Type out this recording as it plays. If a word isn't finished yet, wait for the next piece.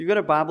You've got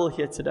a Bible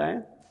here today,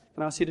 and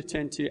I ask you to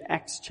turn to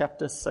Acts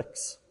chapter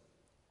 6.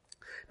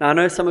 Now, I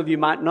know some of you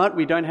might not.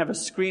 We don't have a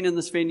screen in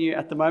this venue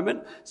at the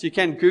moment, so you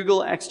can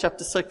Google Acts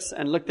chapter 6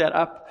 and look that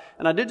up.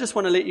 And I did just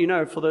want to let you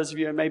know, for those of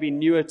you who are maybe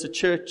newer to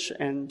church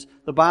and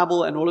the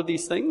Bible and all of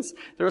these things,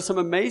 there are some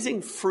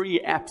amazing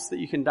free apps that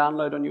you can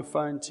download on your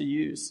phone to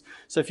use.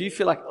 So if you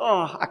feel like,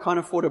 I can't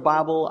afford a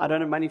Bible, I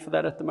don't have money for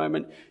that at the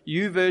moment,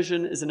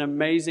 YouVersion is an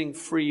amazing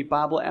free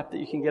Bible app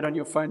that you can get on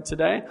your phone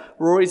today.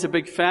 Rory's a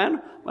big fan.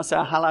 I must say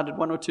I highlighted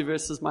 1 or 2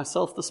 verses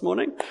myself this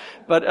morning.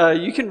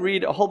 But you can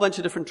read a whole bunch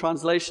of different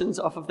translations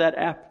off of that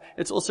app.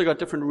 It's also got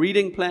different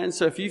reading plans.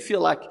 So if you feel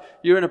like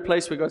you're in a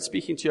place where God's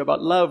speaking to you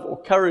about love or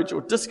courage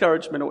or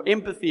discouragement or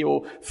empathy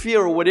or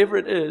fear or whatever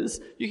it is,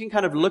 you can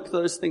kind of look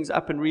those things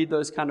up and read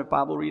those kind of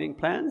Bible reading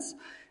plans.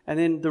 And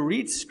then the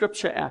Read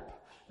Scripture app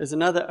is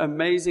another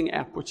amazing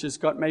app which has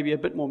got maybe a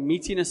bit more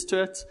meatiness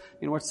to it. You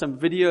can watch some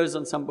videos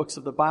on some books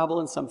of the Bible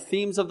and some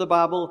themes of the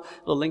Bible.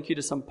 It'll link you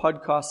to some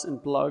podcasts and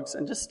blogs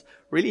and just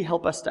really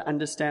help us to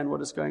understand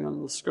what is going on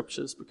in the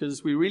Scriptures,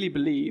 because we really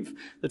believe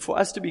that for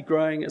us to be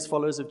growing as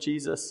followers of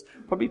Jesus,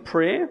 probably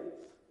prayer,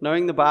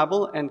 knowing the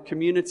Bible, and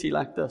community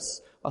like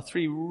this are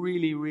 3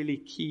 really, really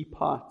key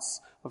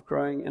parts of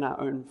growing in our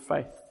own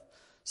faith.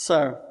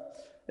 So,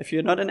 if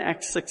you're not in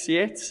Acts 6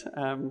 yet,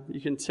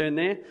 you can turn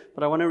there.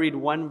 But I want to read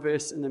one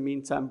verse in the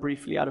meantime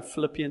briefly out of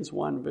Philippians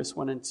 1, verse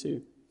 1 and 2.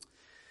 It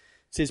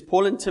says,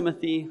 Paul and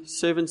Timothy,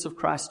 servants of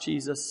Christ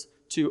Jesus,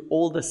 to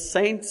all the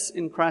saints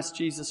in Christ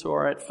Jesus who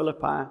are at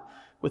Philippi,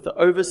 with the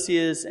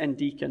overseers and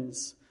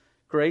deacons,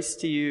 grace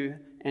to you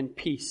and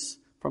peace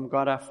from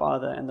God our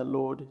Father and the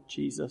Lord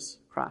Jesus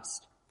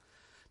Christ.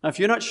 Now, if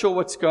you're not sure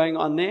what's going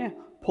on there,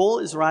 Paul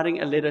is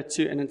writing a letter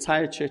to an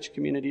entire church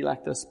community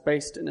like this,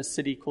 based in a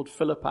city called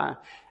Philippi.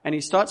 And he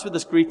starts with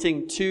this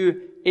greeting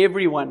to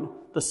everyone,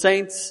 the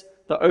saints,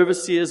 the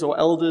overseers or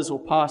elders or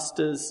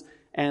pastors,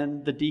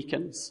 and the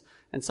deacons.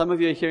 And some of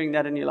you are hearing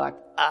that and you're like,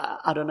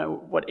 I don't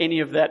know what any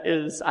of that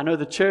is. I know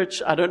the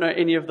church. I don't know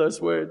any of those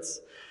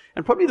words.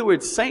 And probably the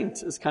word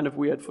saint is kind of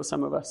weird for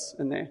some of us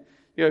in there.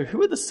 You know,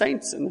 who are the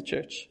saints in the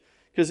church?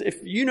 Because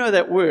if you know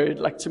that word,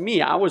 like to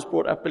me, I was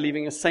brought up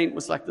believing a saint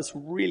was like this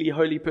really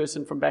holy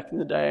person from back in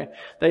the day.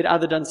 They'd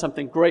either done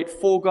something great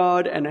for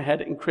God and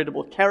had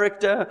incredible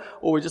character,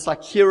 or were just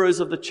like heroes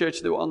of the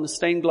church that were on the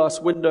stained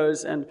glass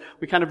windows, and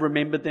we kind of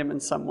remembered them in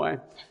some way.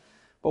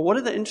 But one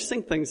of the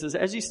interesting things is,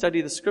 as you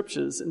study the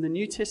Scriptures, in the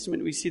New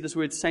Testament, we see this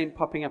word saint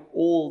popping up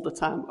all the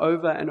time,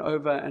 over and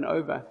over and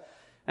over.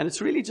 And it's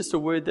really just a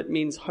word that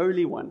means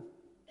holy one.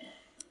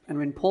 And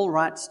when Paul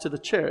writes to the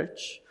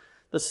church,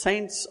 the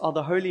saints are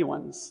the holy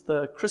ones,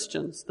 the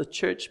Christians, the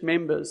church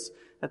members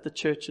at the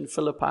church in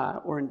Philippi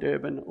or in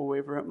Durban or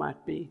wherever it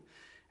might be.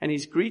 And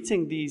he's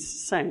greeting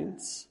these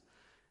saints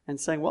and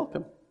saying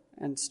welcome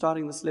and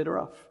starting this letter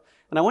off.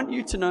 And I want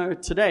you to know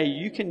today,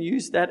 you can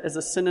use that as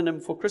a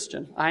synonym for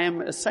Christian. I am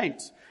a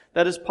saint.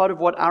 That is part of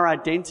what our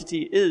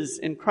identity is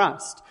in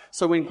Christ.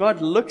 So when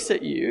God looks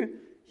at you,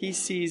 he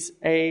sees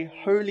a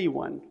holy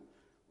one,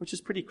 which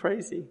is pretty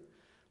crazy.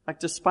 Like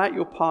despite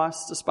your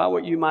past, despite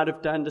what you might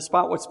have done,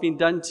 despite what's been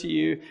done to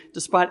you,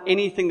 despite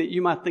anything that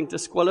you might think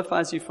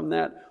disqualifies you from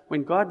that,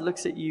 when God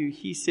looks at you,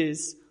 he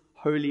says,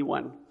 Holy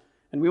One.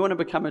 And we want to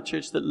become a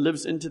church that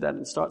lives into that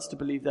and starts to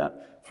believe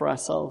that for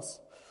ourselves.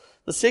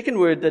 The second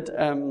word that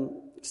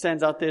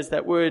stands out there is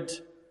that word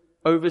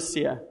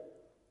overseer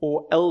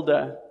or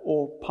elder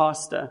or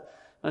pastor.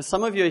 Now,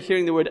 some of you are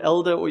hearing the word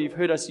elder, or you've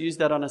heard us use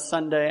that on a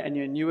Sunday and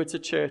you're newer to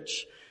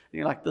church and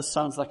you're like, this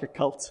sounds like a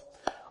cult.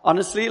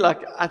 Honestly,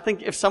 like, I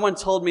think if someone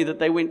told me that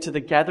they went to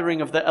the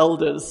gathering of the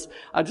elders,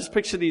 I just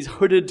picture these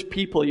hooded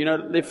people, you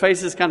know, their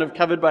faces kind of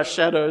covered by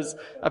shadows,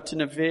 up to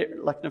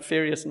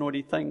nefarious,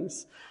 naughty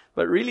things.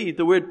 But really,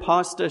 the word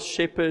pastor,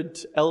 shepherd,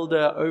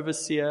 elder,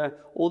 overseer,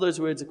 all those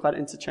words are quite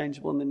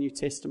interchangeable in the New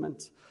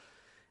Testament.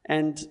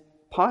 And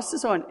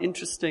pastors are an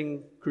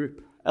interesting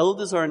group.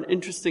 Elders are an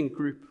interesting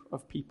group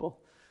of people.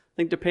 I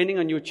think depending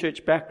on your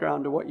church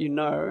background or what you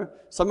know,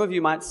 some of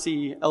you might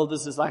see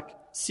elders as like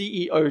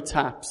CEO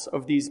types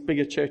of these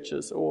bigger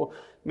churches, or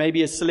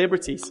maybe as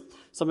celebrities.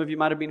 Some of you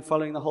might have been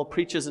following the whole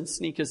Preachers and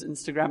Sneakers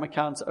Instagram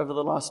accounts over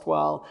the last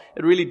while.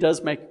 It really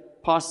does make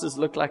pastors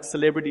look like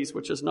celebrities,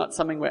 which is not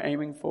something we're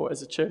aiming for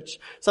as a church.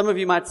 Some of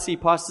you might see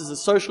pastors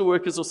as social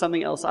workers or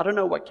something else. I don't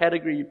know what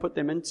category you put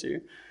them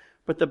into,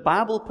 but the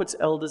Bible puts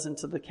elders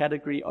into the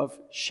category of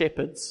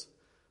shepherds,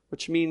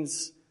 which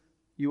means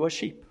you are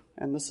sheep,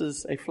 and this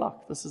is a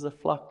flock. This is a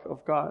flock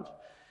of God.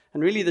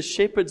 And really the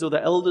shepherds or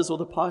the elders or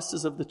the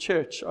pastors of the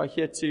church are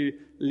here to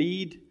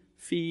lead,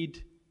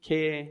 feed,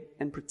 care,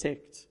 and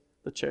protect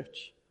the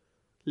church.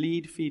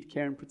 Lead, feed,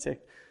 care, and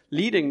protect.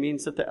 Leading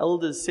means that the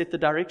elders set the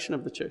direction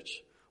of the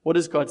church. What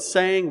is God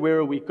saying? Where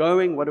are we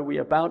going? What are we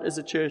about as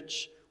a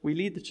church? We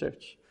lead the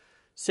church.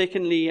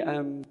 Secondly,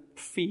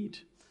 feed.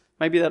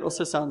 Maybe that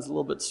also sounds a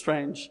little bit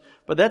strange,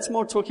 but that's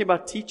more talking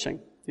about teaching,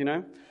 you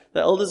know. The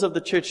elders of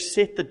the church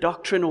set the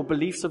doctrine or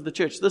beliefs of the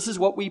church. This is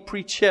what we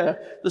preach here.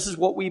 This is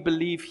what we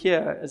believe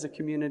here as a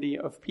community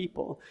of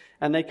people.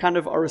 And they kind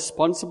of are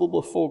responsible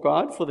before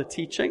God for the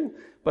teaching,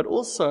 but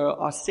also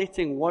are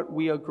setting what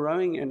we are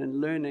growing in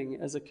and learning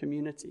as a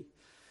community.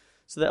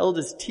 So the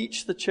elders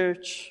teach the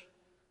church,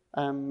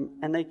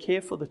 and they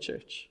care for the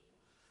church.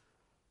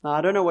 Now,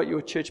 I don't know what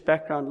your church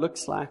background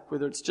looks like,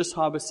 whether it's just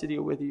Harbour City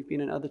or whether you've been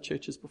in other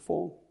churches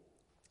before.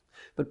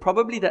 But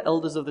probably the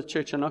elders of the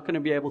church are not going to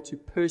be able to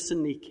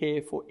personally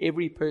care for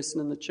every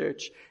person in the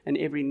church and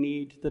every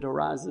need that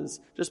arises,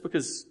 just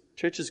because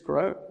churches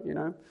grow,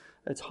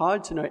 It's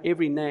hard to know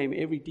every name,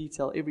 every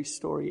detail, every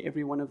story,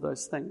 every one of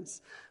those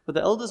things. But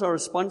the elders are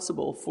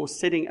responsible for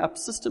setting up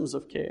systems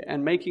of care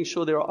and making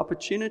sure there are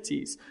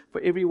opportunities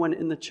for everyone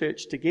in the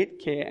church to get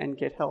care and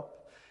get help.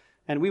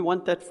 And we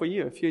want that for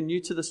you. If you're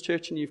new to this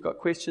church and you've got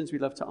questions,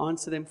 we'd love to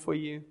answer them for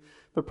you.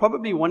 But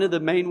probably one of the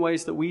main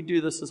ways that we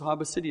do this as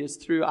Harbour City is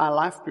through our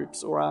life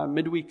groups or our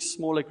midweek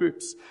smaller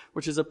groups,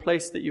 which is a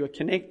place that you are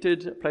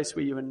connected, a place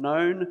where you are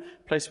known,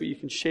 a place where you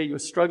can share your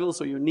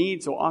struggles or your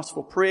needs or ask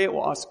for prayer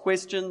or ask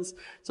questions.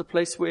 It's a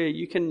place where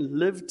you can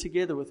live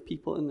together with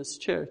people in this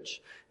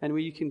church and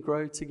where you can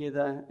grow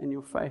together in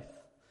your faith.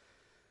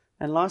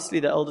 And lastly,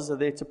 the elders are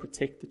there to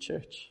protect the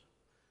church.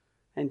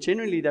 And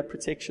generally that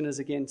protection is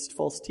against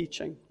false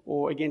teaching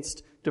or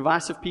against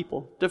divisive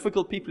people,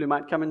 difficult people who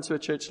might come into a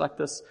church like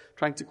this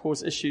trying to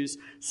cause issues.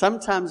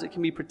 Sometimes it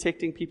can be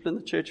protecting people in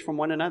the church from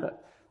one another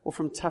or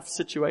from tough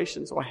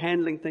situations or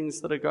handling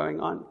things that are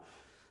going on.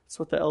 That's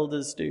what the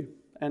elders do.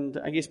 And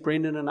I guess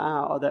Brendan and I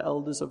are the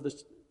elders of the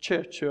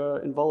church who are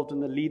involved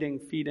in the leading,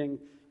 feeding,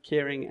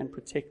 caring, and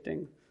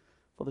protecting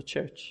for the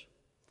church.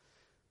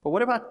 But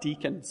what about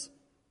deacons?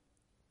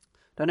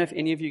 I don't know if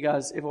any of you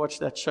guys ever watched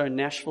that show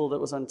Nashville that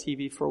was on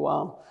TV for a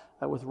while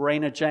with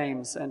Raina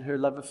James and her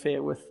love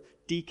affair with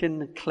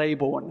Deacon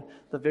Claiborne,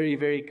 the very,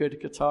 very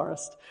good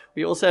guitarist.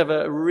 We also have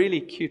a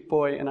really cute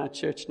boy in our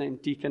church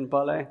named Deacon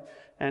Bolle.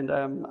 And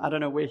I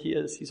don't know where he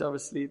is. He's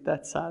obviously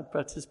that side,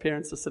 but his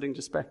parents are sitting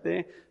just back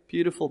there.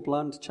 Beautiful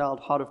blonde child,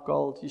 heart of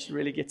gold. You should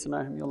really get to know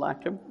him. You'll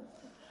like him.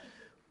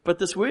 But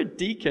this word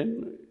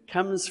deacon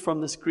comes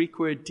from this Greek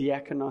word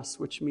diakonos,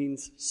 which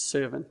means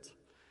servant.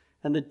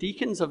 And the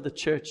deacons of the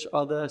church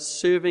are the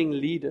serving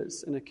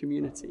leaders in a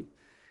community.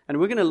 And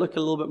we're going to look a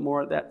little bit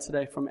more at that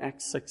today from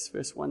Acts 6,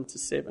 verse 1 to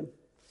 7.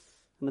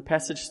 And the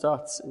passage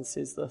starts and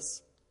says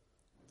this.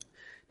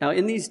 Now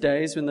in these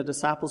days, when the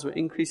disciples were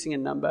increasing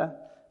in number,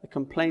 a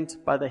complaint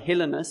by the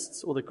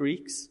Hellenists, or the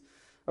Greeks,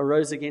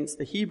 arose against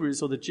the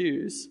Hebrews, or the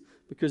Jews,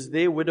 because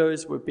their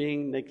widows were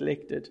being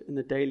neglected in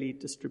the daily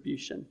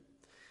distribution.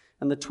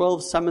 And the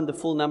 12 summoned the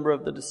full number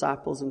of the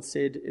disciples and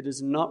said, "It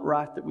is not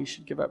right that we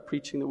should give up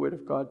preaching the word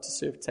of God to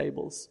serve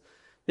tables.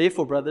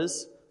 Therefore,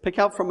 brothers, pick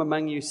out from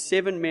among you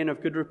 7 men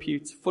of good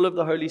repute, full of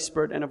the Holy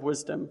Spirit and of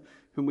wisdom,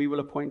 whom we will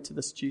appoint to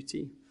this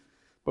duty.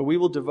 But we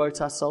will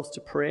devote ourselves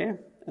to prayer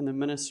and the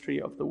ministry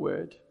of the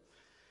word."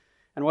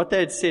 And what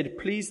they had said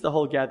pleased the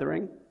whole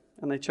gathering,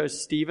 and they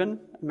chose Stephen,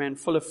 a man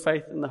full of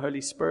faith in the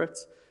Holy Spirit,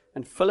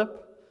 and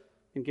Philip,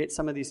 and get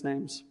some of these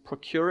names,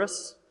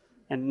 Prochorus,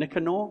 and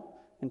Nicanor,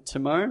 and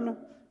Timon,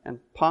 and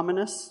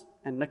Parmenas,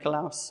 and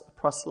Nicolaus, a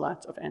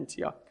proselyte of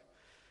Antioch.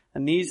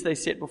 And these they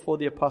set before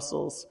the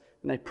apostles,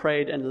 and they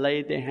prayed and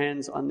laid their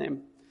hands on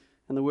them.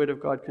 And the word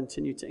of God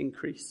continued to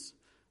increase,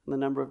 and the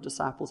number of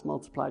disciples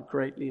multiplied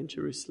greatly in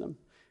Jerusalem.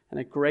 And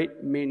a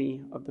great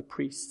many of the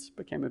priests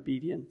became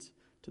obedient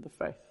to the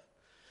faith.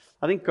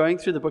 I think going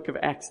through the book of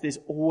Acts, there's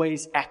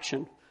always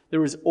action.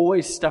 There is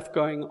always stuff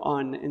going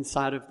on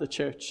inside of the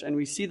church. And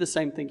we see the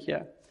same thing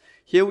here.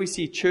 Here we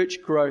see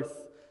church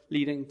growth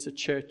leading to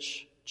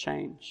church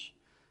change.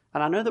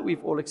 And I know that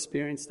we've all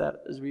experienced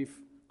that as we've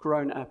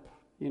grown up,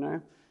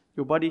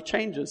 Your body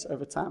changes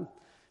over time.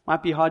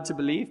 Might be hard to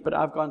believe, but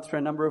I've gone through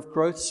a number of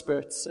growth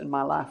spurts in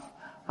my life.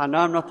 I know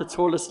I'm not the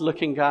tallest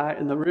looking guy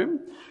in the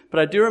room, but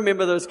I do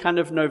remember those kind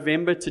of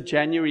November to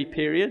January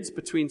periods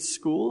between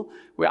school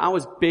where I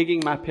was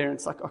begging my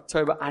parents, like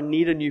October, I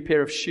need a new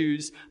pair of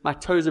shoes. My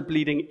toes are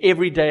bleeding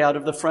every day out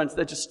of the front.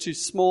 They're just too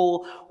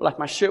small. Or like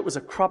my shirt was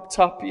a crop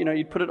top.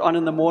 You'd put it on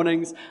in the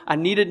mornings. I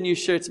needed new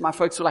shirts. My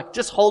folks were like,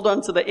 just hold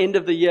on to the end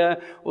of the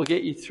year. We'll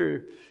get you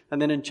through.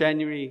 And then in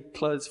January,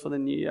 clothes for the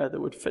new year that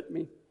would fit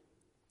me.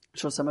 I'm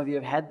sure some of you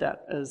have had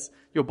that as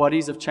your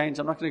bodies have changed.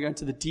 I'm not going to go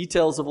into the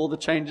details of all the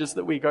changes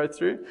that we go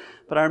through.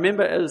 But I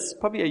remember as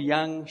probably a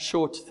young,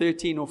 short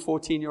 13 or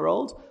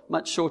 14-year-old,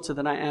 much shorter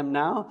than I am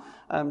now,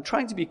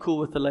 trying to be cool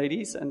with the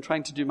ladies and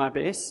trying to do my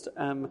best.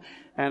 And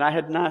I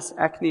had nice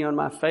acne on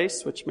my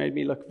face, which made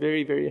me look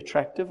very, very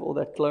attractive, all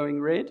that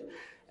glowing red.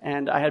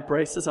 And I had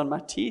braces on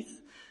my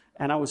teeth.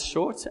 And I was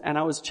short. And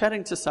I was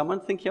chatting to someone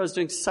thinking I was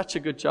doing such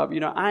a good job.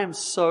 I am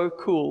so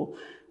cool.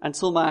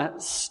 Until my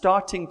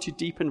starting to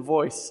deepen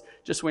voice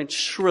just went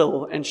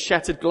shrill and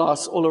shattered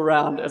glass all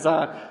around as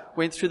I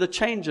went through the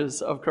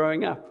changes of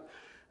growing up.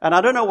 And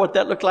I don't know what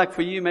that looked like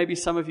for you. Maybe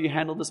some of you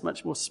handled this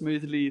much more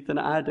smoothly than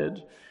I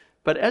did.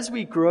 But as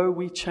we grow,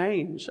 we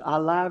change.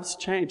 Our lives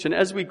change. And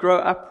as we grow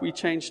up, we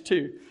change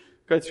too.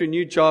 go through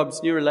new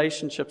jobs, new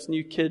relationships,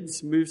 new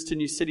kids, moves to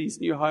new cities,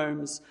 new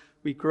homes.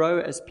 We grow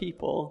as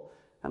people,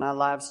 and our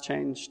lives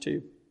change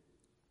too.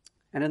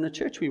 And in the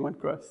church, we want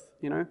growth,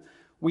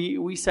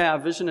 We say our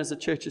vision as a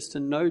church is to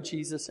know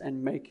Jesus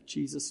and make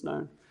Jesus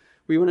known.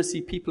 We want to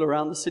see people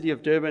around the city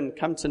of Durban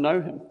come to know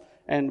him.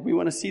 And we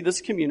want to see this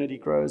community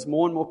grow as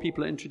more and more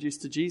people are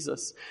introduced to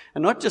Jesus.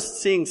 And not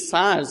just seeing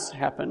size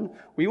happen,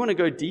 we want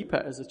to go deeper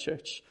as a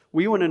church.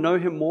 We want to know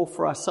him more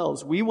for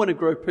ourselves. We want to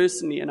grow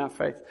personally in our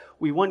faith.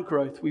 We want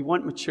growth. We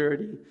want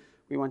maturity.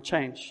 We want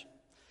change.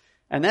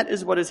 And that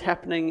is what is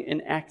happening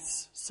in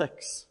Acts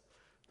 6.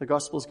 The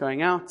gospel's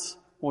going out.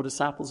 More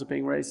disciples are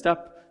being raised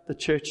up. The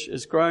church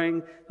is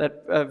growing.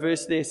 That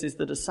verse there says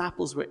the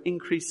disciples were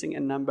increasing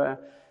in number,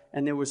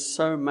 and there was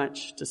so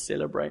much to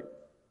celebrate.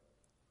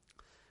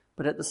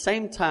 But at the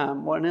same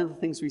time, one of the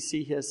things we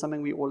see here is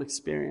something we all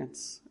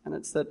experience, and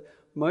it's that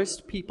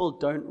most people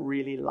don't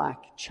really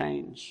like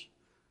change.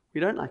 We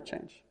don't like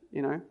change,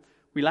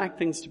 We like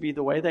things to be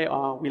the way they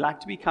are. We like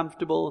to be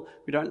comfortable.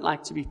 We don't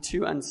like to be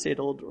too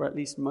unsettled, or at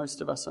least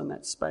most of us are in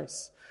that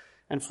space.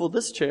 And for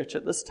this church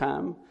at this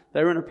time,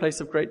 they were in a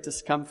place of great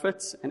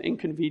discomfort and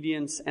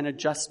inconvenience and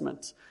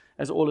adjustment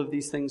as all of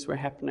these things were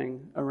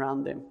happening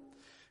around them.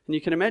 And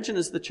you can imagine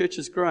as the church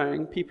is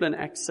growing, people in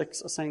Acts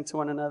 6 are saying to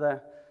one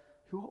another,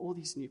 who are all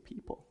these new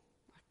people?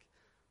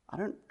 I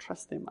don't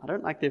trust them. I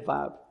don't like their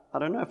vibe. I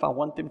don't know if I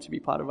want them to be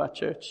part of our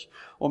church.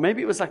 Or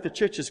maybe it was like the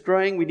church is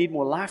growing. We need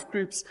more life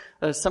groups.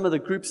 Some of the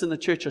groups in the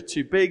church are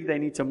too big. They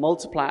need to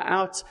multiply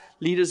out.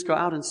 Leaders go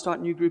out and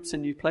start new groups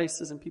in new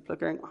places. And people are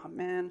going, oh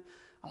man,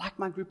 I like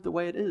my group the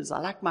way it is. I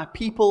like my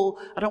people.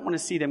 I don't want to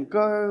see them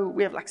go.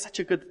 We have like such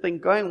a good thing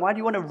going. Why do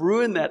you want to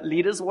ruin that,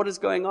 leaders? What is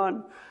going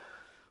on?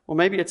 Or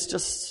maybe it's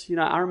just,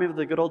 I remember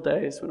the good old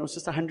days when it was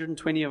just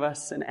 120 of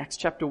us in Acts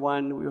chapter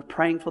 1. We were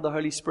praying for the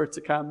Holy Spirit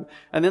to come.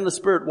 And then the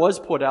Spirit was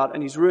poured out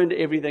and he's ruined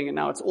everything. And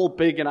now it's all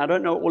big and I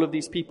don't know all of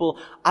these people.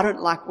 I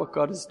don't like what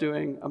God is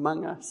doing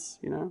among us,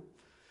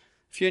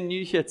 If you're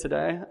new here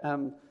today,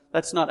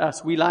 that's not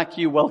us. We like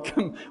you.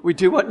 Welcome. We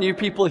do want new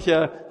people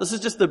here. This is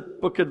just the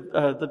book of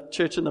the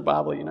church in the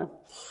Bible,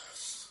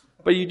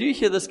 But you do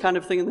hear this kind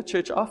of thing in the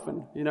church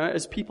often,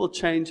 as people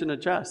change and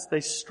adjust,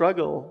 they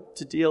struggle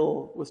to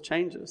deal with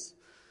changes.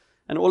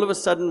 And all of a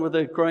sudden with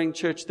a growing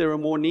church, there are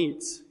more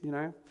needs,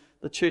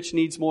 The church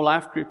needs more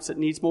life groups. It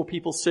needs more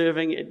people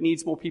serving. It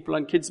needs more people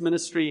on kids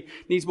ministry.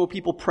 It needs more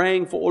people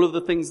praying for all of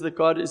the things that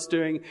God is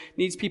doing. It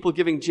needs people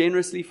giving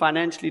generously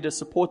financially to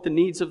support the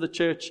needs of the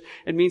church.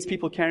 It means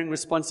people carrying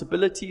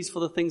responsibilities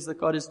for the things that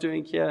God is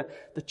doing here.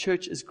 The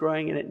church is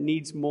growing and it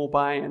needs more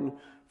buy-in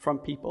from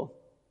people.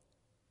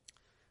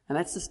 And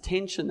that's this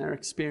tension they're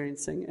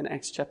experiencing in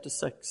Acts chapter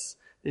 6.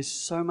 There's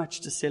so much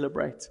to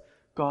celebrate.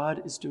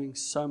 God is doing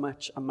so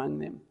much among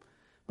them.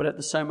 But at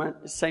the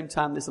same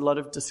time, there's a lot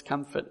of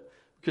discomfort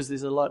because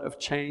there's a lot of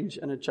change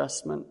and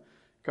adjustment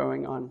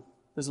going on.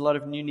 There's a lot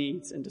of new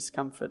needs and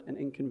discomfort and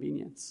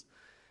inconvenience.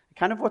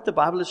 Kind of what the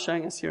Bible is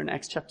showing us here in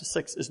Acts chapter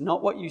 6 is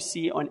not what you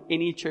see on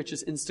any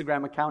church's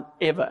Instagram account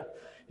ever.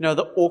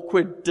 The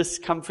awkward,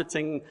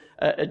 discomforting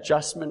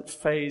adjustment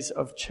phase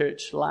of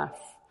church life.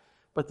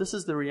 But this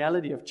is the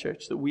reality of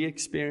church that we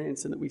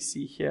experience and that we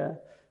see here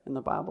in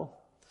the Bible.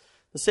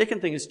 The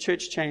second thing is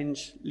church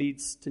change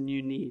leads to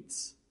new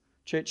needs.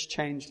 Church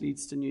change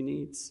leads to new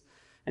needs.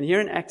 And here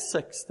in Acts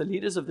 6, the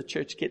leaders of the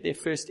church get their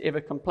first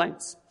ever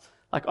complaints.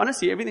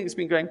 Honestly, everything's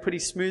been going pretty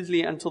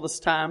smoothly until this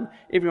time.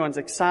 Everyone's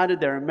excited.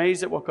 They're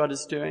amazed at what God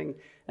is doing.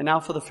 And now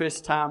for the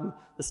first time,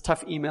 this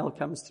tough email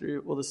comes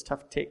through or this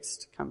tough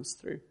text comes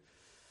through.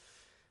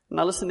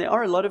 Now listen, there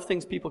are a lot of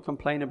things people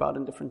complain about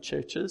in different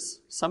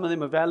churches. Some of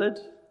them are valid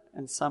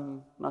and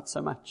some not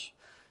so much.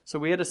 So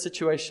we had a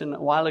situation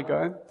a while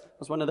ago. I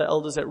was one of the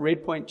elders at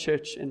Red Point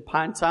Church in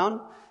Pinetown.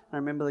 And I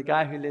remember the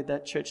guy who led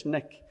that church,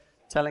 Nick,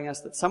 telling us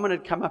that someone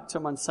had come up to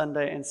him on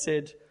Sunday and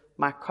said,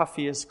 my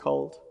coffee is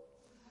cold.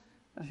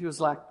 And he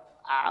was like,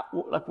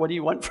 what do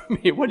you want from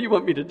me? What do you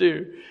want me to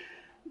do?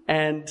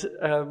 And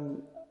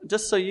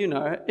just so you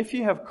know, if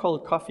you have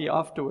cold coffee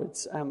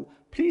afterwards,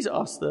 please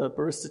ask the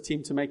barista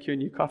team to make you a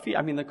new coffee.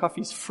 I mean, the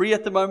coffee's free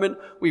at the moment.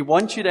 We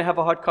want you to have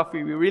a hot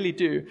coffee. We really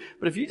do.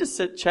 But if you just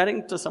sit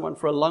chatting to someone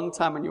for a long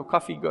time and your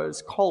coffee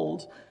goes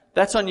cold,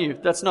 that's on you.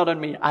 That's not on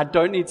me. I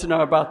don't need to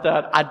know about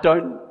that. I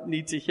don't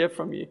need to hear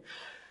from you.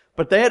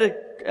 But they had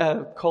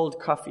a cold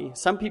coffee.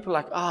 Some people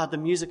are like, the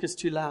music is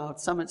too loud.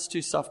 Some it's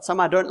too soft. Some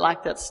I don't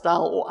like that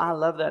style or I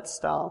love that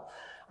style.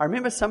 I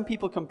remember some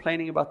people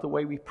complaining about the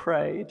way we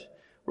prayed,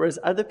 whereas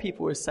other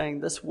people were saying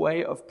this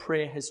way of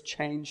prayer has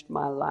changed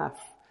my life.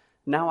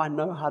 Now I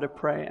know how to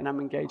pray and I'm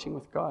engaging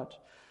with God.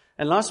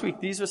 And last week,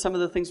 these were some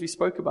of the things we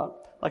spoke about,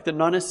 like the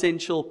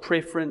non-essential,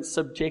 preference,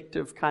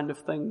 subjective kind of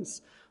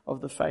things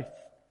of the faith.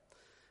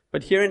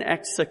 But here in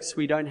Acts 6,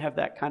 we don't have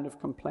that kind of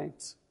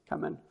complaint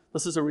come in.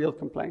 This is a real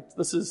complaint.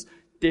 This is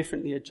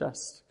definitely a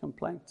just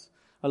complaint.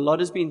 A lot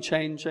has been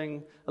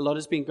changing. A lot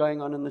has been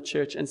going on in the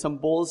church. And some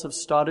balls have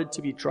started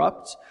to be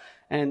dropped.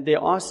 And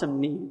there are some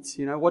needs.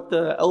 What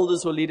the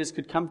elders or leaders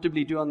could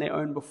comfortably do on their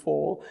own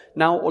before,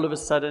 now all of a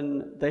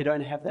sudden they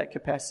don't have that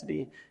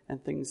capacity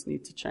and things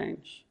need to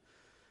change.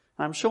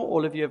 And I'm sure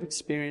all of you have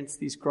experienced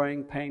these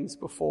growing pains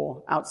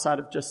before, outside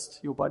of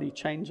just your body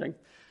changing.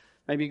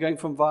 Maybe going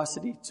from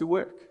varsity to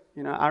work.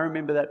 I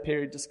remember that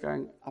period just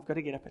going, I've got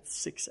to get up at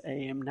 6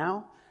 a.m.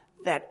 now,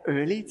 that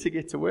early to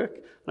get to work.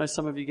 I know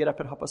some of you get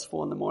up at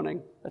 4:30 in the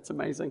morning. That's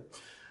amazing.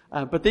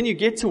 But then you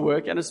get to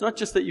work, and it's not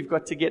just that you've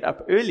got to get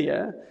up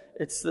earlier,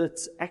 it's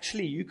that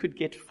actually you could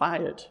get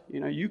fired.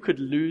 You could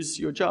lose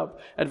your job.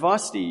 At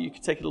varsity, you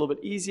could take it a little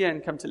bit easier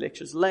and come to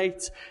lectures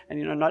late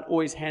and, not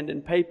always hand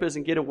in papers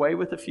and get away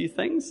with a few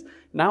things.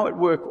 Now at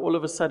work, all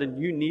of a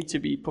sudden, you need to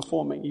be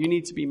performing. You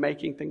need to be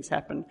making things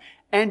happen.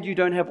 And you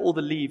don't have all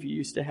the leave you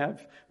used to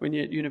have when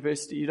you're at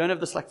university. You don't have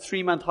this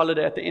 3-month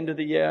holiday at the end of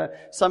the year,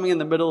 something in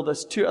the middle,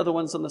 there's 2 other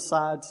ones on the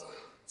sides.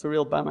 It's a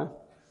real bummer.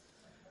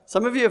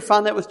 Some of you have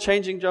found that with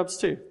changing jobs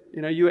too.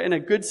 You were in a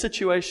good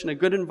situation, a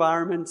good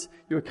environment.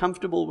 You were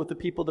comfortable with the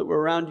people that were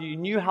around you. You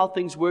knew how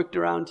things worked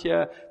around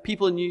here.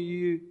 People knew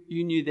you,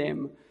 you knew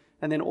them.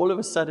 And then all of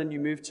a sudden you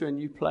move to a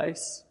new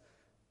place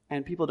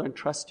and people don't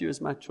trust you as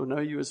much or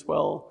know you as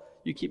well.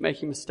 You keep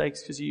making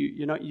mistakes because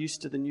you're not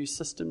used to the new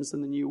systems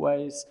and the new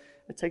ways.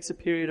 It takes a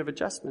period of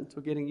adjustment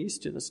or getting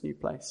used to this new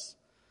place.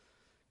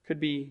 Could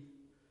be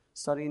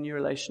starting a new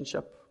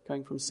relationship,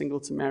 going from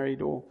single to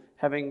married, or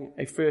having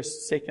a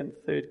first, second,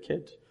 third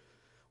kid.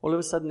 All of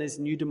a sudden there's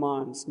new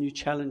demands, new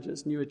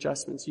challenges, new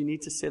adjustments. You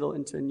need to settle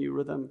into a new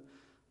rhythm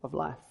of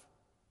life.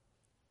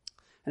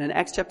 And in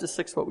Acts chapter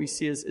 6, what we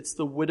see is it's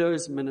the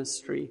widow's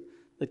ministry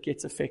that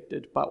gets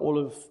affected by all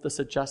of this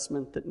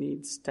adjustment that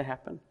needs to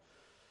happen.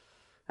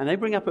 And they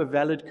bring up a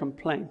valid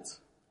complaint.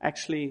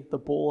 Actually, the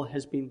ball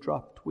has been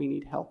dropped. We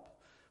need help.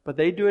 But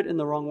they do it in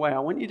the wrong way. I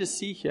want you to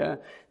see here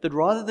that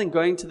rather than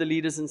going to the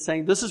leaders and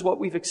saying, this is what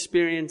we've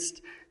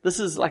experienced, this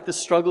is like the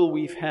struggle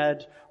we've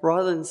had,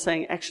 rather than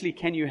saying, actually,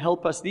 can you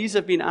help us? These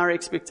have been our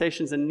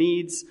expectations and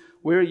needs.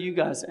 Where are you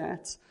guys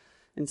at?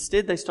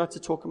 Instead, they start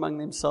to talk among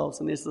themselves,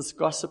 and there's this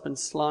gossip and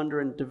slander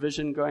and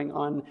division going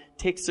on.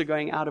 Texts are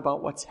going out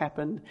about what's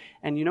happened.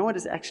 And you know what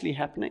is actually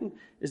happening?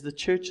 Is the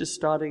church is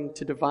starting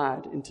to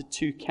divide into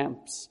 2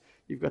 camps.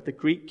 You've got the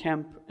Greek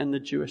camp and the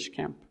Jewish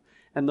camp.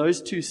 And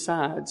those 2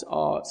 sides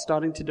are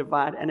starting to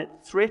divide, and it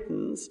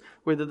threatens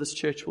whether this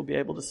church will be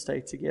able to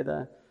stay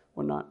together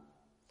or not.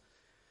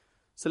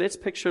 So let's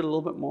picture it a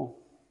little bit more.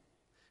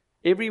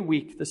 Every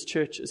week, this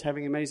church is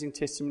having amazing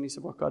testimonies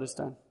of what God has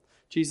done.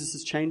 Jesus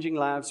is changing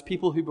lives.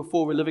 People who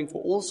before were living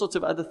for all sorts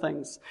of other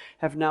things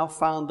have now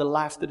found the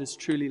life that is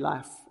truly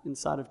life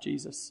inside of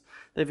Jesus.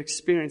 They've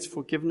experienced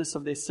forgiveness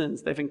of their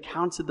sins. They've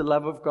encountered the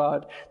love of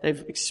God.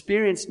 They've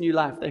experienced new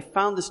life. They've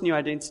found this new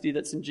identity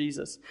that's in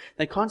Jesus.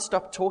 They can't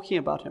stop talking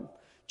about him.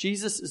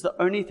 Jesus is the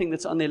only thing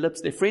that's on their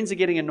lips. Their friends are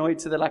getting annoyed,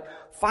 so they're like,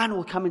 fine,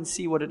 we'll come and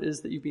see what it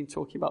is that you've been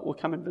talking about. We'll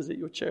come and visit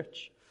your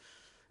church.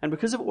 And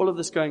because of all of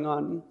this going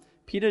on,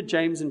 Peter,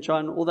 James, and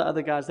John, all the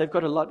other guys, they've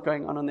got a lot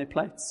going on their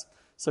plates.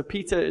 So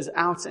Peter is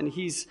out and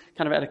he's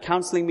kind of at a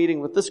counseling meeting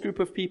with this group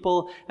of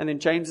people. And then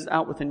James is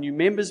out with a new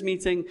members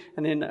meeting.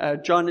 And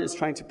then John is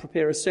trying to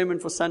prepare a sermon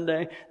for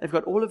Sunday. They've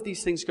got all of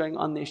these things going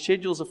on. Their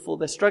schedules are full.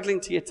 They're struggling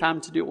to get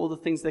time to do all the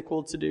things they're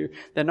called to do.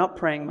 They're not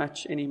praying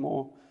much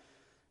anymore.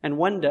 And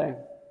one day,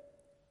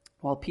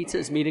 while Peter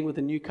is meeting with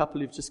a new couple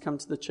who've just come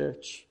to the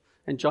church,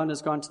 and John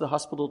has gone to the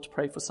hospital to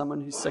pray for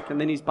someone who's sick, and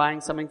then he's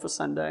buying something for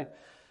Sunday,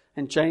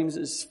 and James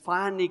is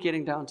finally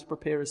getting down to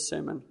prepare his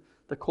sermon,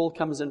 the call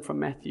comes in from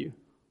Matthew.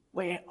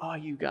 Where are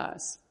you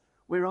guys?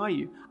 Where are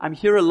you? I'm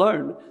here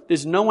alone.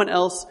 There's no one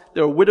else.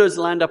 There are widows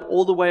lined up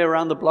all the way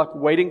around the block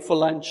waiting for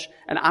lunch,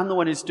 and I'm the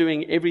one who's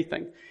doing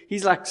everything.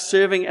 He's like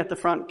serving at the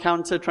front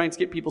counter, trying to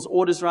get people's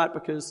orders right,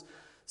 because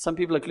some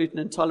people are gluten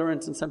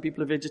intolerant and some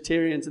people are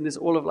vegetarians, and there's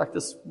all of like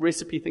this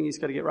recipe thing he's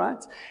got to get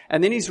right.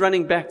 And then he's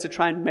running back to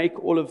try and make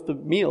all of the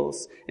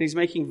meals, and he's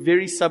making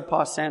very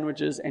subpar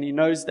sandwiches, and he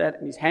knows that,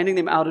 and he's handing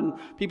them out, and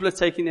people are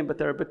taking them, but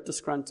they're a bit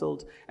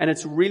disgruntled, and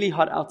it's really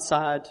hot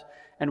outside.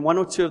 And 1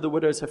 or 2 of the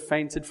widows have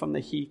fainted from the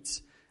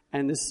heat.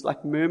 And there's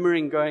like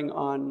murmuring going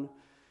on.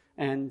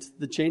 And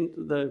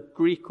the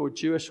Greek or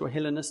Jewish or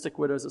Hellenistic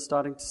widows are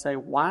starting to say,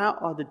 why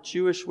are the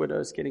Jewish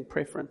widows getting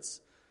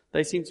preference?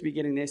 They seem to be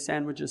getting their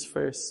sandwiches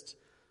first.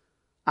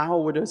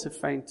 Our widows have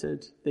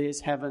fainted.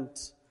 Theirs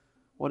haven't.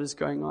 What is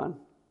going on?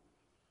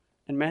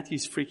 And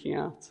Matthew's freaking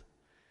out.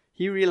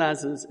 He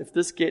realizes if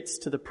this gets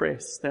to the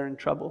press, they're in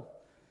trouble.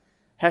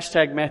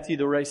 Hashtag Matthew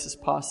the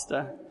racist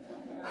pastor.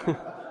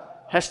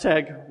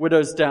 Hashtag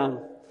widows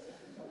down.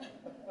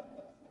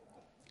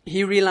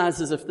 He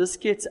realizes if this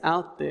gets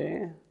out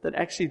there, that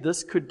actually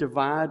this could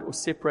divide or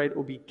separate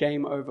or be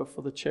game over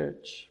for the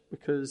church,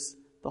 because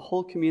the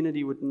whole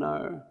community would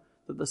know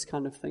that this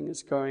kind of thing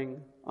is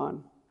going on.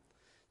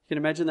 You can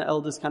imagine the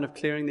elders kind of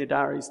clearing their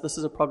diaries. This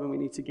is a problem we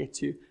need to get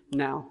to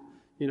now.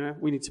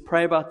 We need to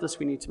pray about this.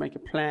 We need to make a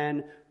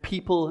plan.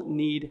 People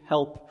need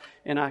help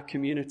in our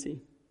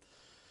community.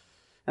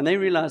 And they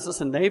realize,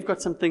 listen, they've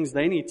got some things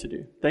they need to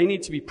do. They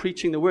need to be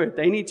preaching the word.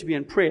 They need to be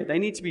in prayer. They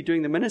need to be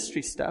doing the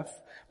ministry stuff.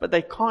 But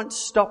they can't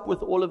stop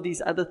with all of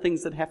these other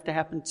things that have to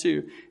happen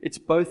too. It's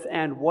both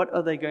and. What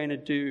are they going to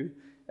do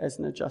as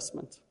an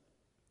adjustment?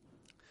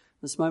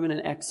 This moment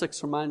in Acts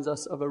 6 reminds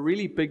us of a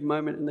really big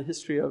moment in the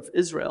history of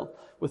Israel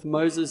with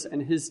Moses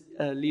and his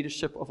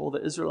leadership of all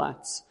the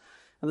Israelites.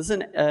 And this is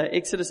in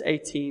Exodus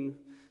 18.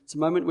 It's a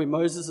moment where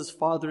Moses'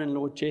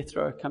 father-in-law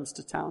Jethro comes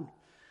to town.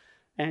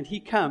 And he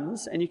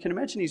comes, and you can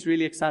imagine he's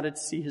really excited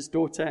to see his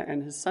daughter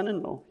and his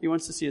son-in-law. He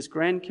wants to see his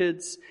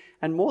grandkids.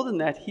 And more than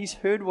that, he's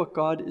heard what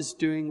God is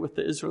doing with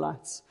the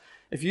Israelites.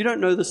 If you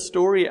don't know the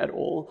story at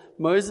all,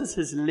 Moses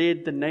has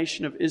led the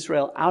nation of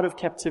Israel out of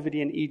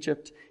captivity in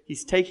Egypt.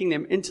 He's taking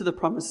them into the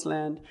promised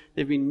land.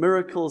 There have been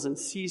miracles and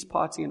seas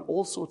parting and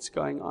all sorts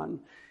going on.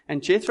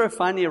 And Jethro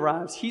finally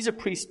arrives. He's a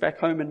priest back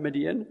home in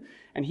Midian,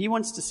 and he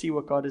wants to see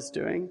what God is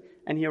doing.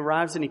 And he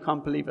arrives and he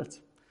can't believe it.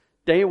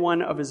 Day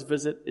one of his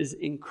visit is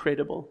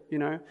incredible,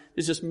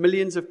 There's just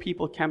millions of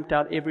people camped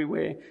out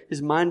everywhere.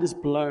 His mind is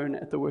blown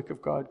at the work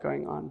of God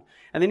going on.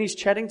 And then he's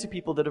chatting to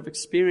people that have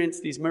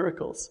experienced these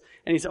miracles.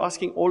 And he's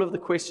asking all of the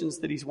questions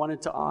that he's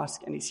wanted to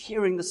ask. And he's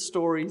hearing the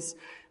stories.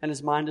 And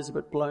his mind is a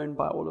bit blown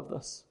by all of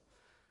this.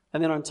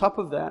 And then on top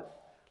of that,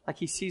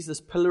 he sees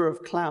this pillar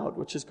of cloud,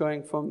 which is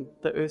going from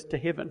the earth to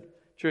heaven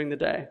during the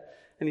day.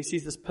 And he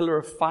sees this pillar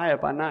of fire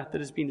by night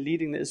that has been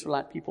leading the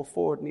Israelite people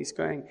forward. And he's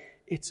going,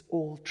 it's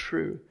all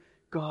true.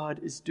 God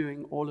is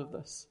doing all of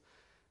this.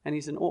 And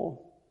he's in awe.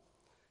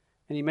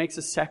 And he makes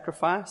a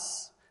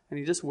sacrifice and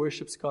he just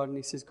worships God and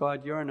he says,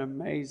 God, you're an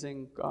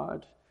amazing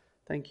God.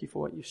 Thank you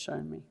for what you've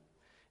shown me.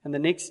 And the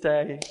next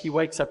day he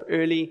wakes up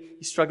early.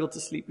 He struggled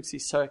to sleep because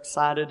he's so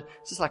excited.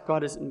 It's just like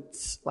God has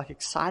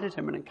excited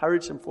him and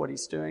encouraged him for what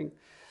he's doing.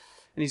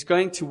 And he's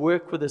going to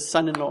work with his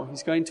son-in-law.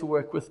 He's going to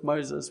work with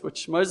Moses,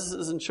 which Moses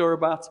isn't sure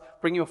about.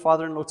 Bringing your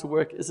father-in-law to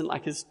work isn't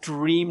like his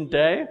dream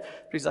day.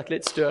 But he's like,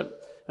 let's do it.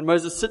 And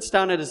Moses sits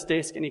down at his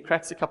desk and he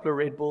cracks a couple of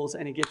Red Bulls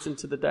and he gets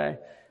into the day.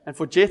 And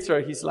for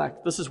Jethro, he's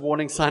like, this is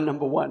warning sign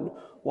number 1.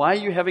 Why are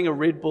you having a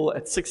Red Bull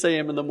at 6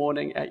 a.m. in the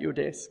morning at your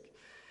desk?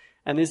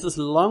 And there's this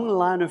long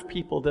line of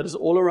people that is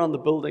all around the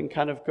building,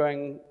 kind of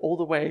going all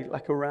the way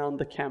around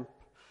the camp.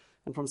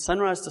 And from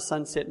sunrise to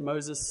sunset,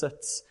 Moses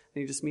sits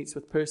and he just meets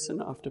with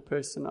person after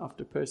person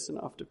after person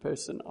after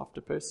person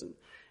after person.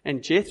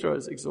 And Jethro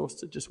is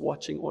exhausted just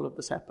watching all of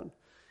this happen.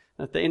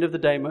 At the end of the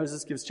day,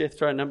 Moses gives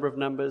Jethro a number of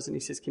numbers and he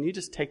says, can you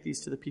just take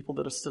these to the people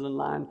that are still in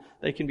line?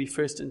 They can be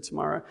first in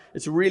tomorrow.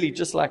 It's really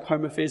just like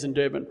Home Affairs in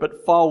Durban,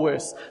 but far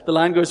worse. The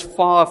line goes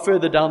far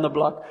further down the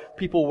block.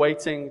 People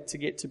waiting to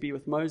get to be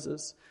with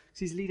Moses. Because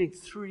he's leading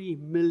 3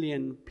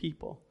 million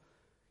people.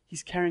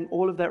 He's carrying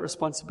all of that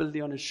responsibility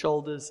on his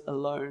shoulders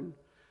alone.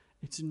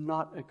 It's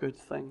not a good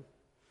thing.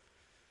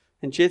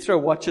 And Jethro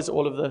watches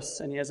all of this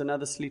and he has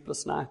another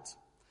sleepless night.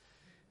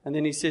 And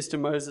then he says to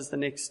Moses the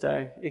next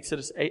day,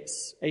 Exodus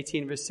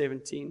 18 verse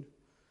 17,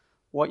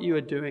 what you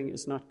are doing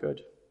is not good.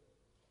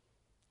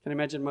 Can you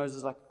imagine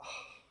Moses I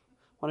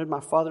wanted my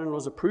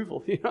father-in-law's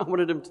approval. I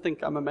wanted him to think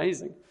I'm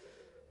amazing.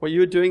 What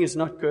you are doing is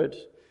not good.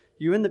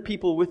 You and the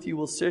people with you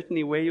will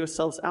certainly wear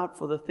yourselves out,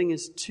 for the thing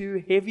is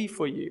too heavy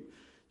for you.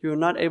 You are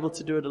not able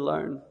to do it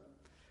alone.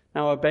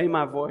 Now obey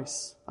my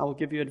voice. I will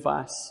give you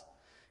advice,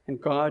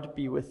 and God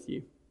be with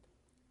you.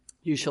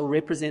 You shall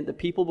represent the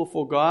people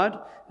before God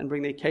and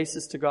bring their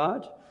cases to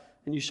God,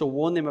 and you shall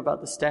warn them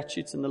about the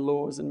statutes and the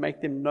laws and make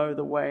them know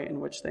the way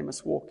in which they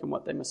must walk and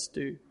what they must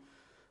do.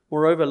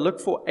 Moreover, look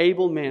for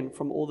able men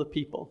from all the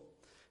people,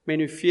 men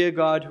who fear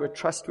God, who are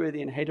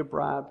trustworthy and hate a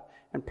bribe,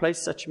 and place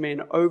such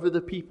men over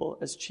the people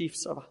as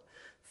chiefs of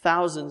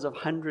thousands, of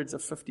hundreds,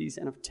 of 50s,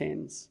 and of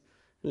 10s,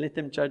 and let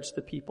them judge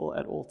the people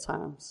at all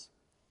times.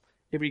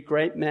 Every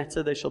great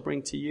matter they shall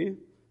bring to you,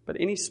 but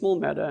any small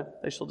matter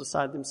they shall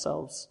decide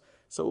themselves.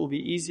 So it will be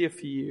easier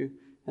for you,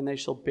 and they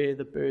shall bear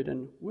the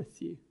burden with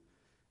you.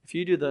 If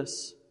you do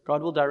this,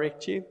 God will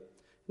direct you, and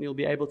you'll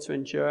be able to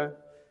endure,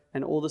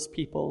 and all this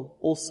people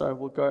also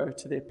will go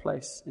to their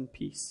place in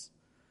peace.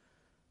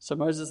 So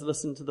Moses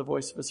listened to the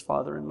voice of his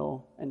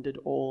father-in-law and did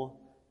all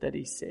that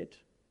he said.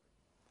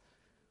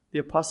 The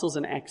apostles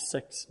in Acts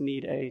 6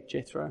 need a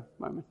Jethro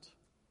moment.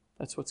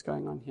 That's what's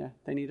going on here.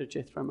 They need a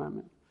Jethro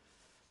moment.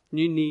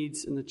 New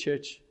needs in the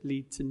church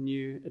lead to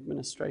new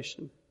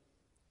administration.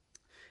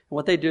 And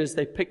what they do is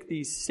they pick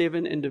these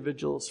 7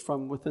 individuals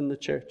from within the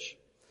church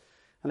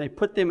and they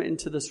put them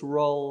into this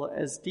role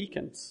as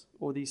deacons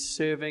or these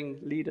serving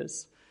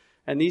leaders.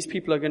 And these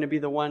people are going to be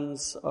the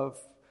ones of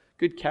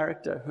good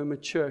character, who are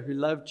mature, who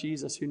love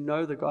Jesus, who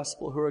know the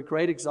gospel, who are a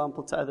great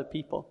example to other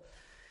people.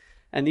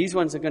 And these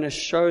ones are going to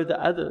show the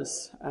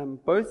others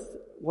both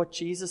what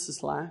Jesus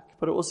is like,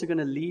 but are also going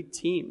to lead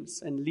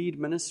teams and lead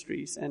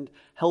ministries and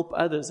help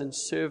others and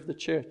serve the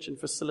church and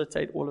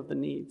facilitate all of the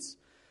needs.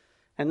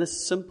 And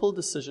this simple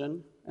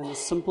decision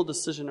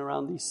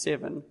around these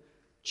 7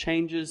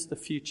 changes the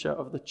future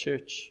of the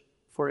church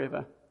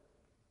forever.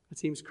 It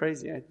seems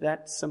crazy, eh?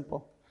 That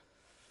simple.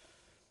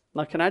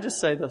 Now, can I just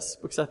say this?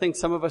 Because I think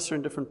some of us are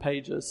in different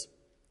pages.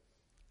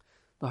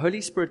 The Holy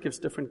Spirit gives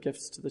different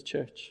gifts to the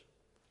church.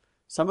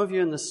 Some of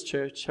you in this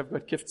church have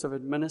got gifts of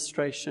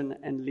administration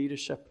and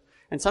leadership.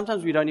 And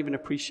sometimes we don't even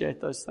appreciate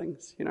those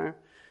things,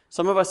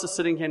 Some of us are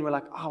sitting here and we're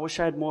like, I wish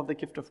I had more of the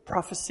gift of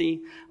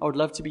prophecy. I would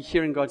love to be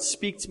hearing God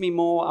speak to me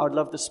more. I would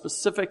love the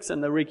specifics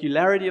and the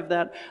regularity of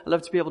that. I'd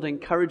love to be able to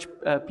encourage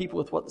people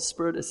with what the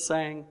Spirit is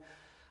saying.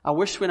 I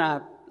wish when I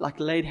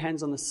laid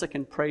hands on the sick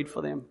and prayed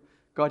for them,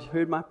 God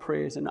heard my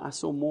prayers and I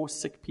saw more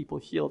sick people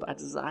healed. I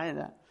desire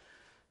that.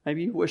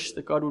 Maybe you wish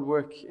that God would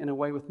work in a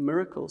way with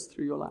miracles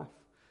through your life.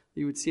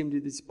 You would see Him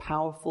do these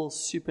powerful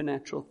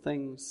supernatural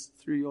things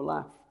through your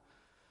life.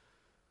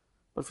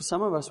 But for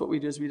some of us, what we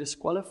do is we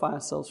disqualify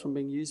ourselves from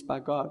being used by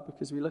God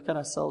because we look at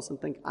ourselves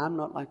and think, I'm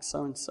not like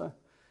so-and-so.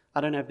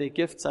 I don't have their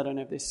gifts. I don't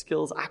have their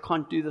skills. I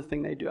can't do the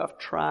thing they do. I've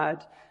tried.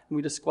 And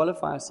we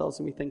disqualify ourselves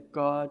and we think,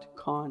 God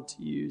can't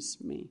use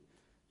me.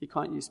 He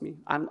can't use me.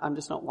 I'm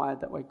just not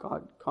wired that way.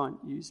 God can't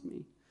use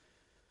me.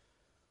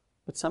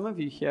 But some of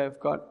you here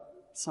have got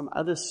some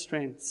other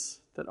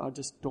strengths that are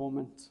just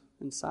dormant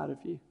inside of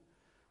you.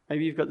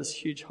 Maybe you've got this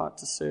huge heart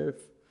to serve.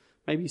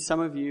 Maybe some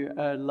of you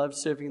love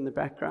serving in the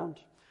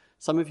background.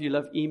 Some of you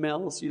love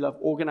emails, you love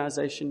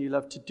organization, you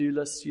love to-do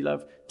lists, you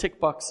love tick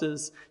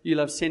boxes, you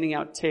love sending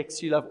out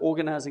texts, you love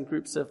organizing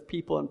groups of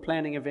people and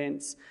planning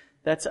events.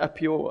 That's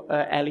up your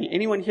alley.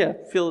 Anyone here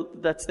feel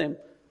that's them?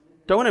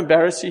 Don't want to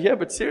embarrass you here,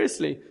 but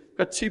seriously, we've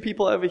got 2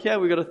 people over here,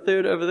 we've got a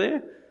third over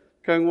there,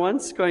 going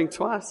once, going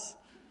twice.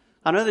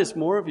 I know there's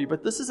more of you,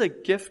 but this is a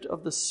gift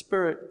of the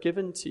Spirit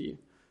given to you.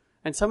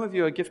 And some of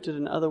you are gifted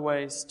in other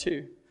ways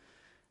too.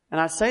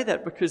 And I say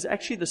that because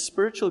actually the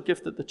spiritual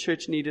gift that the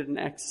church needed in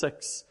Acts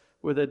 6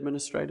 were the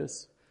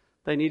administrators.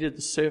 They needed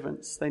the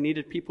servants. They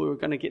needed people who were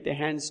going to get their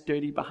hands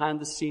dirty behind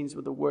the scenes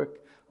with the work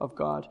of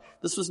God.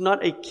 This was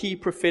not a key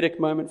prophetic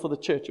moment for the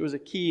church. It was a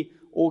key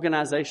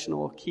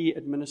organizational or key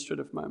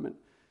administrative moment.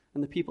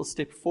 And the people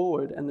stepped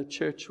forward and the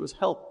church was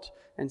helped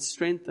and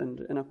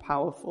strengthened in a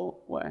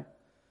powerful way. And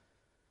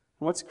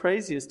what's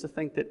crazy is to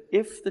think that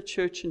if the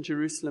church in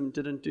Jerusalem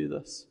didn't do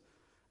this,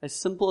 as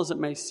simple as it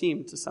may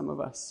seem to some of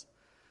us,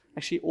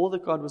 actually all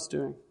that God was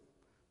doing,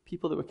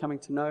 people that were coming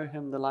to know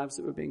Him, the lives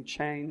that were being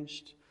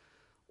changed,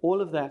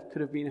 all of that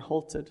could have been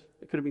halted.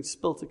 It could have been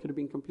spilt. It could have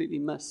been completely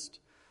missed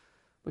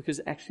because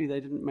actually they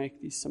didn't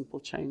make these simple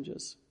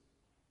changes.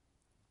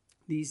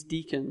 These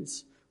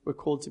deacons were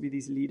called to be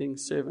these leading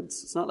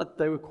servants. It's not like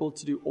they were called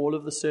to do all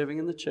of the serving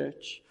in the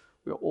church.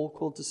 We are all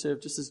called to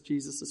serve just as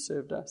Jesus has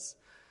served us.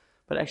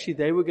 But actually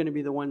they were going to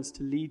be the ones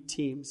to lead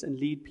teams and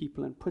lead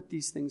people and put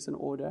these things in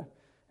order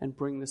and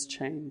bring this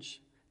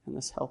change and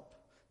this help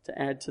to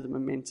add to the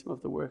momentum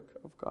of the work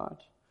of God.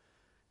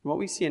 And what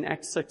we see in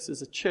Acts 6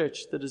 is a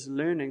church that is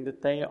learning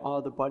that they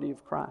are the body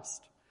of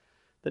Christ,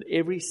 that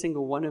every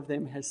single one of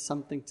them has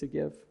something to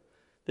give,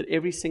 that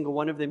every single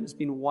one of them has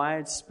been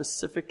wired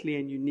specifically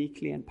and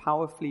uniquely and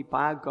powerfully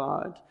by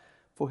God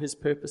for His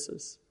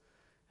purposes.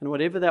 And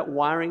whatever that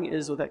wiring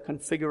is or that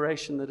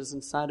configuration that is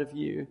inside of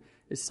you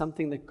is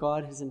something that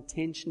God has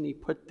intentionally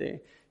put there.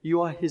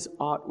 You are His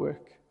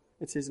artwork,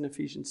 it says in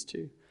Ephesians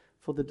 2,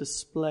 for the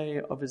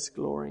display of His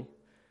glory.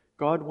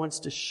 God wants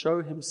to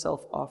show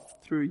Himself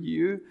off through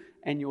you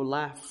and your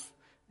life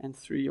and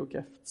through your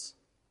gifts.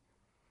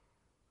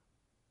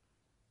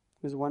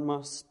 There's one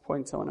more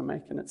point I want to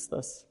make, and it's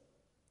this.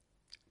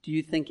 Do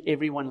you think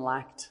everyone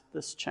liked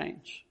this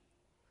change?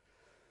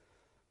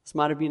 This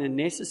might have been a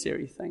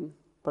necessary thing,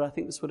 but I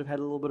think this would have had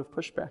a little bit of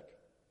pushback.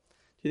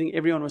 Do you think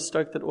everyone was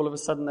stoked that all of a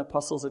sudden the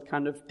apostles had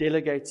kind of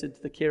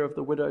delegated the care of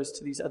the widows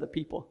to these other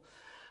people?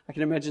 I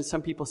can imagine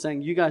some people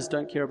saying, you guys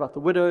don't care about the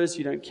widows,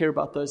 you don't care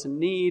about those in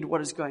need, what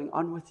is going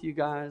on with you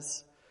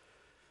guys?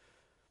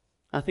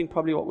 I think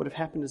probably what would have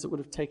happened is it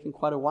would have taken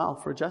quite a while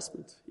for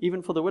adjustment,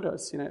 even for the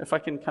widows. If I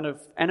can kind of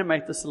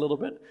animate this a little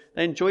bit,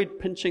 they enjoyed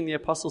pinching the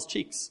apostles'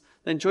 cheeks.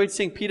 They enjoyed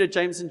seeing Peter,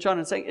 James, and John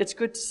and saying, it's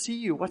good to see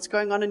you, what's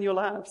going on in your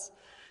lives?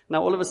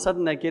 Now all of a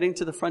sudden they're getting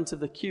to the front of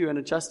the queue and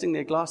adjusting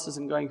their glasses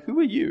and going, who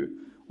are you?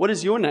 What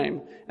is your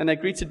name? And they're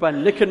greeted by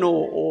Nicanor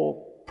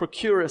or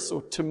Procurus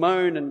or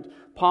Timon and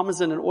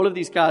Parmesan and all of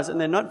these guys, and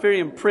they're not very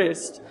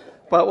impressed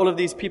by all of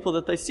these people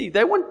that they see.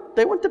 They want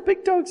the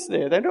big dogs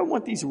there. They don't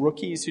want these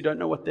rookies who don't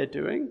know what they're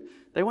doing.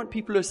 They want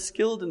people who are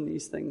skilled in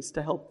these things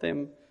to help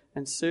them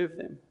and serve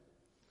them.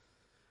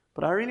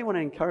 But I really want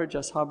to encourage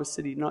us, Harbour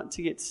City, not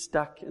to get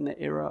stuck in the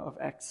era of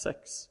Acts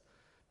 6,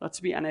 not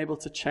to be unable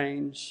to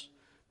change,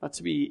 not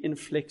to be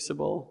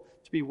inflexible,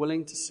 to be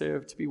willing to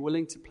serve, to be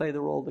willing to play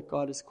the role that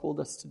God has called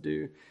us to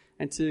do,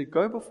 and to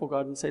go before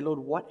God and say, Lord,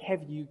 what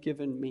have you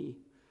given me?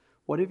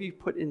 What have you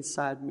put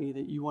inside me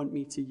that you want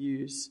me to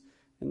use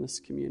in this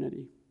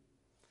community?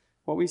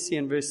 What we see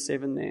in verse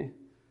 7 there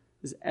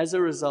is as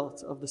a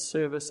result of the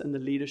service and the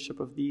leadership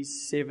of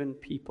these 7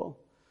 people,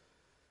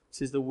 it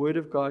says the word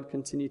of God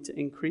continued to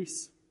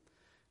increase,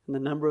 and the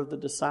number of the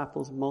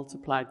disciples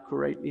multiplied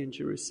greatly in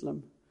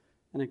Jerusalem,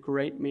 and a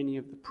great many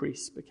of the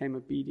priests became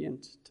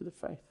obedient to the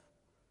faith.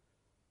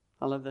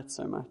 I love that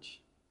so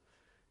much.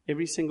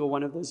 Every single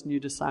one of those new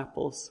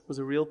disciples was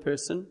a real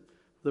person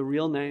with a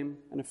real name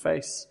and a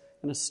face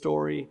and a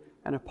story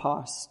and a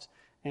past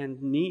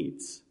and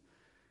needs.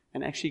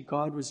 And actually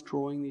God was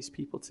drawing these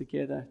people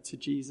together to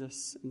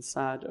Jesus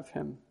inside of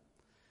Him.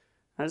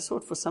 I just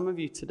thought for some of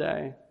you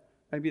today,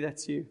 maybe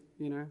that's you,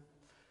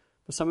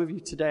 For some of you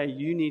today,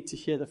 you need to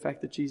hear the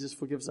fact that Jesus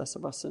forgives us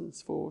of our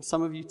sins. For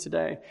some of you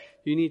today,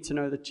 you need to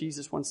know that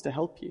Jesus wants to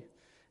help you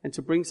and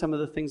to bring some of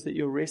the things that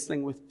you're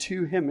wrestling with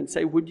to him and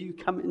say, would you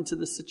come into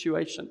this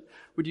situation?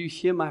 Would you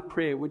hear my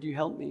prayer? Would you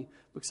help me?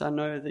 Because I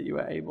know that you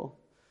are able.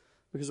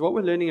 Because what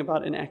we're learning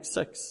about in Acts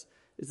 6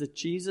 is that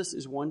Jesus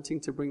is wanting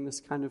to bring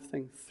this kind of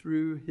thing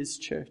through his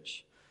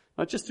church.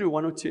 Not just through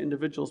one or two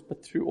individuals,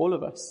 but through all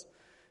of us.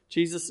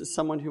 Jesus is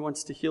someone who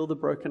wants to heal the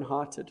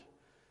brokenhearted.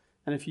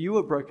 And if you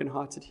are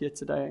brokenhearted here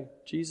today,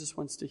 Jesus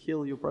wants to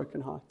heal your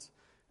broken heart.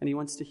 And he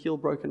wants to heal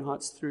broken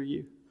hearts through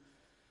you.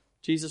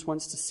 Jesus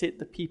wants to set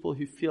the people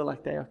who feel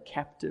like they are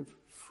captive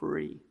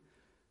free.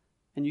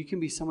 And you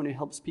can be someone who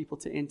helps people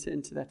to enter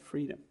into that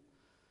freedom.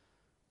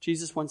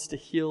 Jesus wants to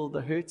heal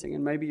the hurting.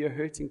 And maybe you're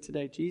hurting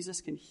today.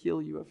 Jesus can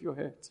heal you of your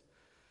hurt.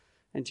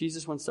 And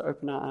Jesus wants to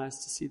open our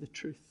eyes to see the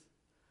truth.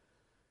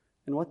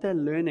 And what they're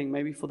learning,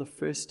 maybe for the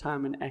first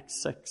time in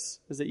Acts 6,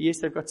 is that yes,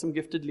 they've got some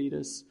gifted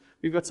leaders.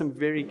 We've got some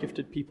very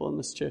gifted people in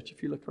this church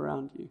if you look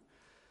around you.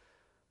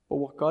 But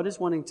what God is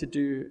wanting to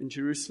do in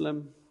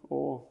Jerusalem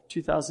or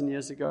 2,000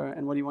 years ago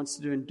and what he wants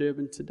to do in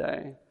Durban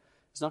today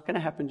is not going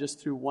to happen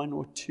just through one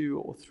or two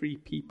or three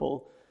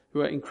people who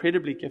are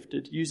incredibly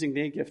gifted using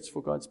their gifts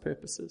for God's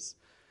purposes.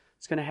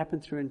 It's going to happen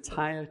through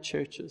entire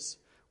churches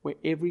where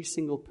every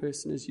single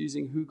person is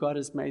using who God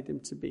has made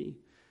them to be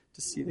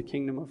to see the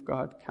kingdom of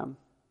God come.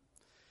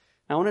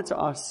 Now, I wanted to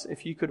ask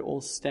if you could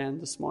all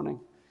stand this morning.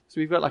 So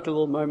we've got like a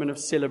little moment of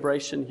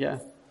celebration here.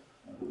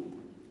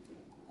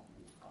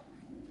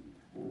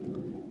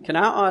 Can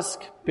I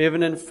ask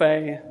Bevan and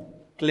Faye,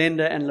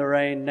 Glenda and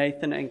Lorraine,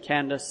 Nathan and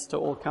Candace to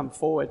all come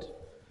forward?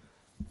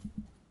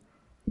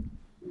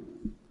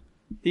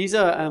 These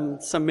are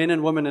some men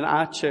and women in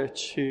our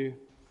church who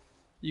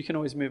you can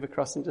always move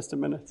across in just a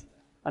minute,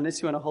 unless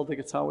you want to hold the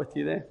guitar with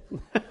you there.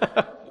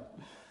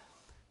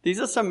 These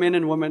are some men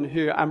and women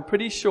who I'm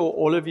pretty sure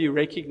all of you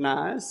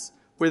recognize,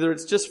 whether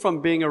it's just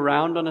from being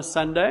around on a